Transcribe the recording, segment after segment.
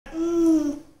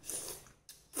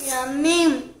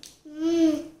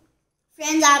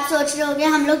सोच रहे होंगे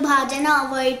हम लोग बाहर जाना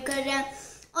अवॉइड कर रहे हैं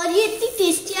और ये इतनी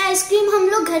टेस्टी आइसक्रीम हम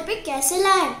लोग घर पे कैसे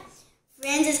लाए।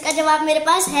 फ्रेंड्स, इसका जवाब मेरे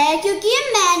पास है क्योंकि ये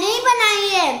मैंने ही बनाई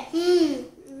है।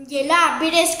 ये लो, आप भी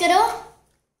टेस्ट करो।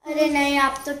 अरे नहीं,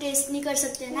 आप तो टेस्ट नहीं कर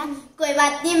सकते ना। कोई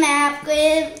बात नहीं, मैं आपको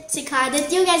ये सिखा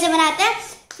देती हूँ कैसे बनाते हैं,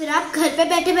 फिर आप घर पे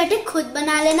बैठे बैठे खुद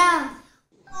बना लेना।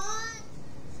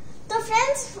 तो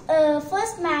friends,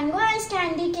 first mango ice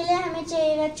candy के लिए हमें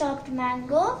चाहिएगा चॉप्ड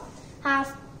मैंगो, हाफ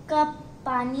कप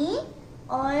पानी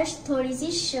और थोड़ी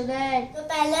सी शुगर। तो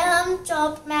पहले हम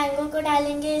चॉप्ड मैंगो को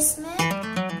डालेंगे इसमें।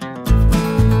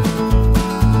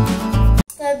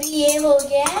 अभी ये हो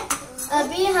गया है।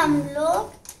 अभी हम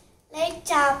लोग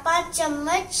 4-5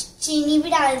 चम्मच चीनी भी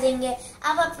डाल देंगे।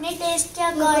 आप अपने टेस्ट के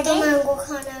अकॉर्डिंग, मैंगो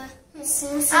खाना है,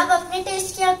 आप अपने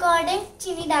टेस्ट के अकॉर्डिंग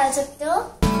चीनी डाल सकते हो।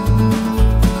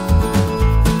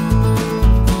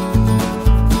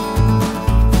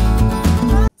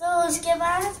 तो उसके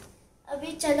बाद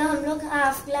अभी चलो हम लोग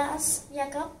हाफ ग्लास या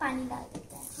कप पानी डाल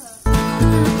देते हैं।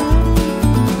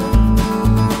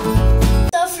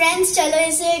 तो फ्रेंड्स, चलो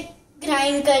इसे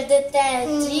ग्राइंड कर देते हैं।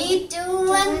 3, 2,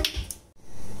 1।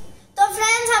 तो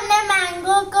फ्रेंड्स, हमने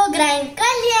मैंगो को ग्राइंड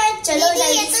कर लिया है। चलो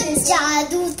ये तो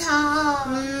जादू था।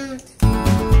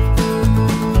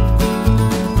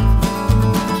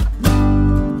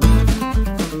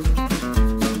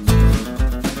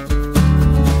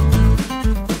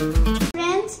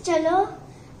 फ्रेंड्स, चलो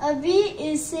अभी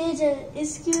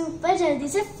इसके ऊपर जल्दी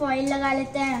से फॉइल लगा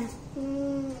लेते हैं।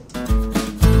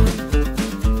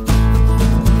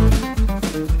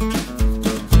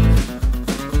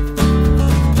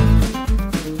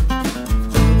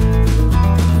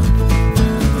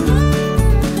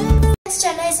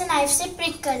 चलो इसे नाइफ से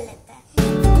प्रिक कर लेते हैं।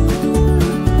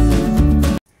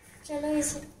 चलो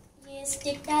ये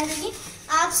स्टिक डाल देगी।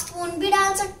 आप स्पून भी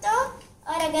डाल सकते हो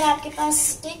और अगर आपके पास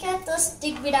स्टिक है तो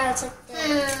स्टिक भी डाल सकते हो।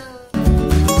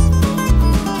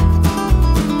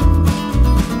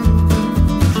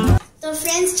 तो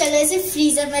फ्रेंड्स, चलो इसे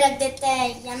फ्रीजर में रख देते हैं।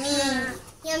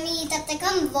 यमी। तब तक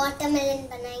हम वाटरमेलन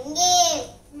बनाएंगे।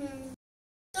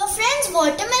 तो फ्रेंड्स,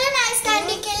 वाटरमेलन आइस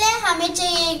कैंडी के लिए हमें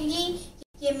चाहिएगी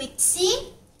ये मिक्सी,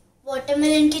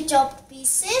 वाटरमेलन की चॉप्ड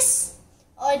पीसेस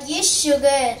और ये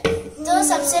शुगर। तो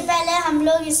सबसे पहले हम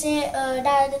लोग इसे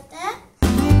डाल देते हैं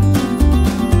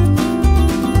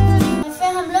और फिर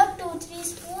हम लोग 2-3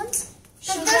 स्पून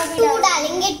शुगर भी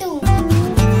डालेंगे। 2।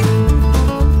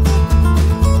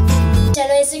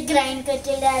 चलो इसे ग्राइंड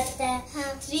करके ले आते हैं।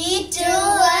 3, 2,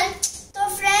 1। तो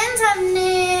फ्रेंड्स,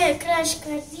 हमने क्रश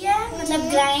कर दिया, मतलब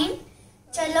ग्राइंड।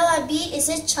 चलो अभी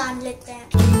इसे छान लेते हैं।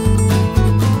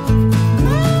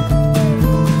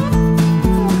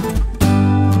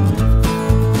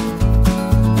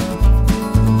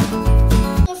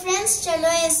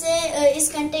 चलो इसे इस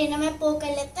कंटेनर में पोर कर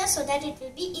लेते हैं so that it will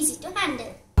be easy to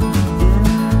handle.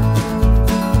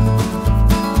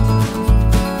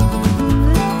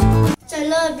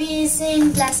 चलो अभी इसे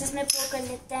इन ग्लासेस में पोर कर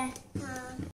लेते हैं।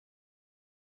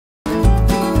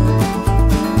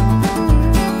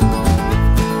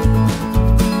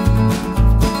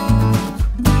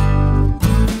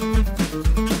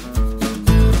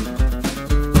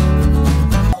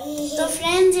 तो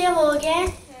फ्रेंड्स, ये हो गया।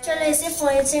 चलो इसे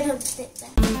फॉइल से ढक देते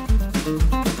हैं।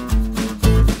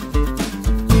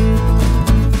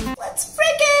 Let's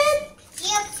break it.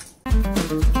 Yep.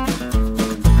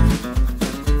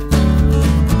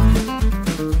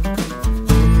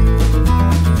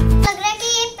 लग रहा है कि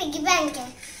ये पिगी बैंक है।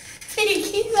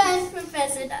 पिगी बैंक में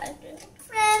पैसे डाल रहे हैं।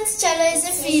 फ्रेंड्स, चलो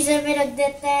इसे फ्रीजर में रख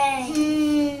देते हैं।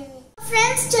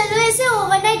 फ्रेंड्स, चलो इसे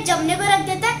ओवरनाइट जमने को रख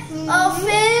देते हैं और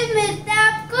फिर मिलते हैं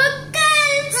आपको कल।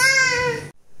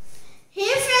 हे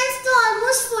फ्रेंड्स, तो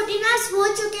ऑलमोस्ट 14 आवर्स हो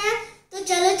चुके हैं। तो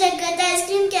चलो चेक करते हैं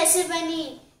आइसक्रीम कैसे बनी।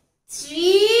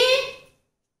 3,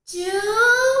 2,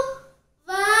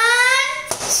 1।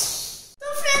 तो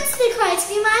फ्रेंड्स, देखो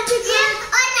आइसक्रीम आ चुकी है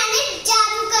और मैंने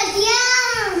जादू कर दिया।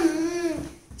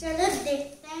 चलो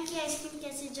देखते हैं कि आइसक्रीम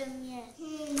कैसे जमी है।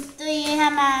 तो ये है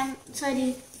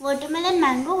वाटरमेलन,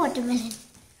 मैंगो वाटरमेलन।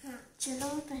 चलो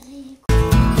पहले ये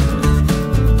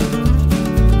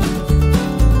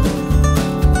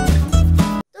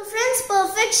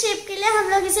परफेक्ट शेप के लिए हम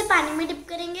लोग इसे पानी में डिप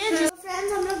करेंगे। तो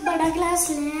फ्रेंड्स, हम लोग बड़ा ग्लास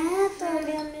ले हैं तो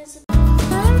अभी हमने इसे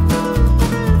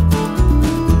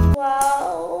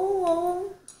वाओ,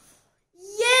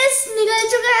 यस, निकल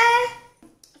चुका है।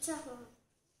 अच्छा,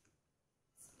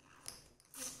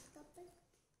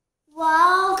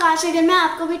 वाओ, काश अगर मैं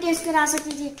आपको भी टेस्ट करा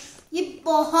सकती थी। ये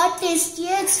बहुत टेस्टी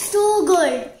है। It's to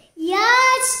good. या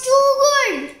इट्स टू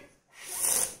गुड।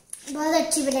 बहुत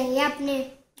अच्छी बनाई है आपने।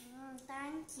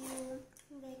 Thank you.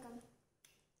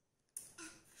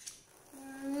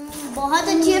 बहुत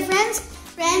अच्छी है फ्रेंड्स।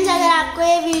 अगर आपको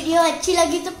ये वीडियो अच्छी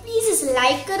लगी तो प्लीज इसे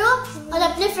लाइक करो और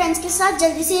अपने फ्रेंड्स के साथ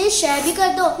जल्दी से शेयर भी कर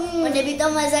दो। उन्हें भी तो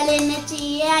मजा लेना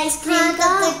चाहिए आइसक्रीम का।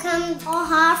 और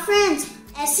हाँ फ्रेंड्स,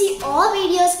 ऐसी और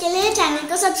वीडियोस के लिए चैनल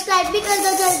को सब्सक्राइब भी कर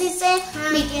दो जल्दी से।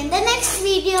 Meet you in the next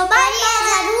video. Bye.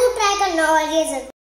 जरूर ट्राई करना और ये जरूर